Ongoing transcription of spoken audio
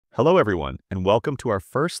Hello everyone, and welcome to our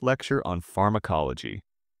first lecture on pharmacology.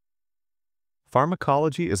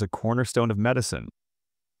 Pharmacology is a cornerstone of medicine.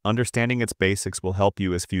 Understanding its basics will help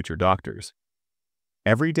you as future doctors.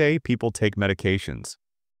 Every day, people take medications: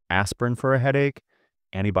 aspirin for a headache,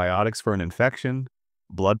 antibiotics for an infection,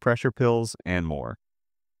 blood pressure pills, and more.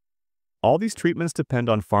 All these treatments depend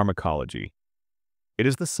on pharmacology. It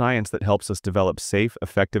is the science that helps us develop safe,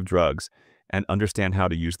 effective drugs and understand how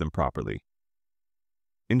to use them properly.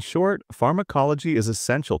 In short, pharmacology is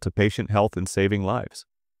essential to patient health and saving lives.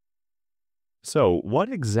 So, what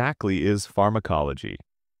exactly is pharmacology?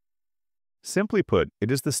 Simply put, it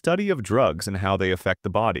is the study of drugs and how they affect the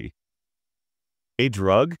body. A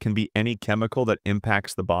drug can be any chemical that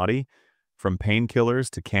impacts the body, from painkillers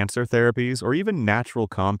to cancer therapies or even natural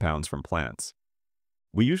compounds from plants.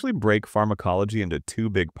 We usually break pharmacology into two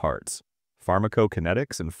big parts: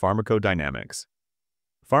 pharmacokinetics and pharmacodynamics.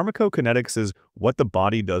 Pharmacokinetics is what the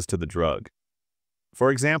body does to the drug.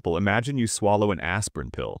 For example, imagine you swallow an aspirin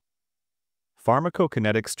pill.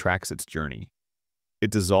 Pharmacokinetics tracks its journey. It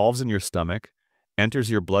dissolves in your stomach, enters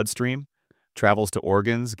your bloodstream, travels to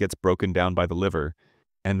organs, gets broken down by the liver,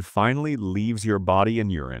 and finally leaves your body in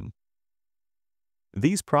urine.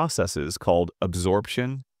 These processes, called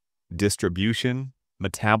absorption, distribution,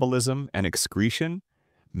 metabolism, and excretion,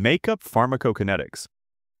 make up pharmacokinetics.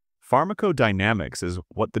 Pharmacodynamics is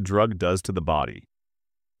what the drug does to the body.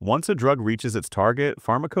 Once a drug reaches its target,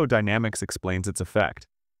 pharmacodynamics explains its effect.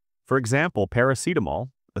 For example,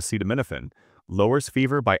 paracetamol, acetaminophen, lowers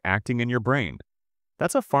fever by acting in your brain.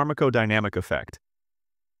 That's a pharmacodynamic effect.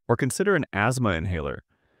 Or consider an asthma inhaler.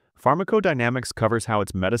 Pharmacodynamics covers how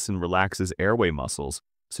its medicine relaxes airway muscles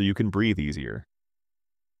so you can breathe easier.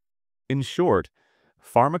 In short,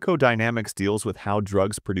 pharmacodynamics deals with how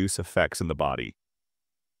drugs produce effects in the body.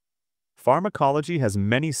 Pharmacology has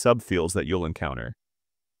many subfields that you'll encounter.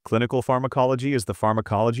 Clinical pharmacology is the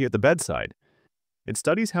pharmacology at the bedside. It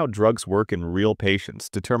studies how drugs work in real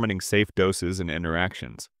patients, determining safe doses and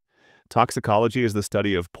interactions. Toxicology is the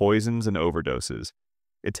study of poisons and overdoses.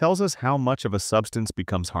 It tells us how much of a substance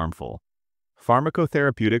becomes harmful.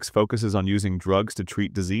 Pharmacotherapeutics focuses on using drugs to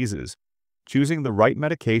treat diseases, choosing the right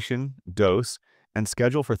medication, dose, and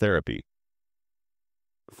schedule for therapy.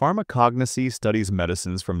 Pharmacognosy studies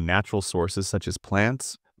medicines from natural sources such as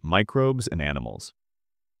plants, microbes, and animals.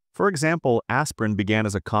 For example, aspirin began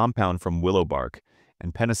as a compound from willow bark,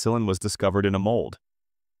 and penicillin was discovered in a mold.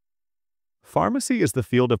 Pharmacy is the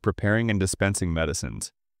field of preparing and dispensing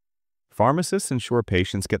medicines. Pharmacists ensure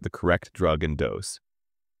patients get the correct drug and dose.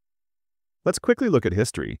 Let's quickly look at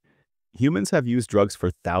history. Humans have used drugs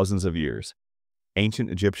for thousands of years. Ancient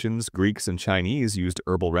Egyptians, Greeks, and Chinese used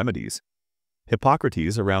herbal remedies.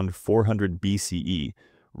 Hippocrates, around 400 BCE,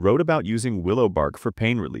 wrote about using willow bark for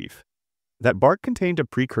pain relief. That bark contained a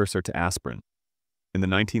precursor to aspirin. In the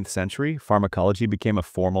 19th century, pharmacology became a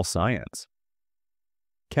formal science.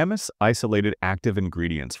 Chemists isolated active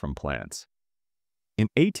ingredients from plants. In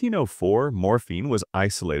 1804, morphine was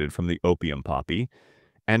isolated from the opium poppy,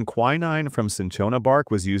 and quinine from cinchona bark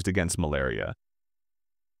was used against malaria.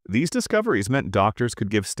 These discoveries meant doctors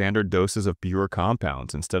could give standard doses of pure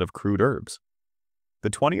compounds instead of crude herbs. The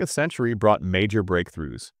 20th century brought major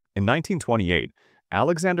breakthroughs. In 1928,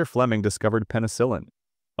 Alexander Fleming discovered penicillin,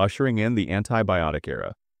 ushering in the antibiotic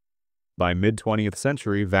era. By mid-20th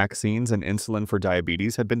century, vaccines and insulin for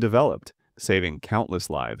diabetes had been developed, saving countless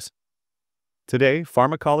lives. Today,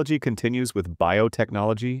 pharmacology continues with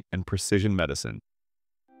biotechnology and precision medicine.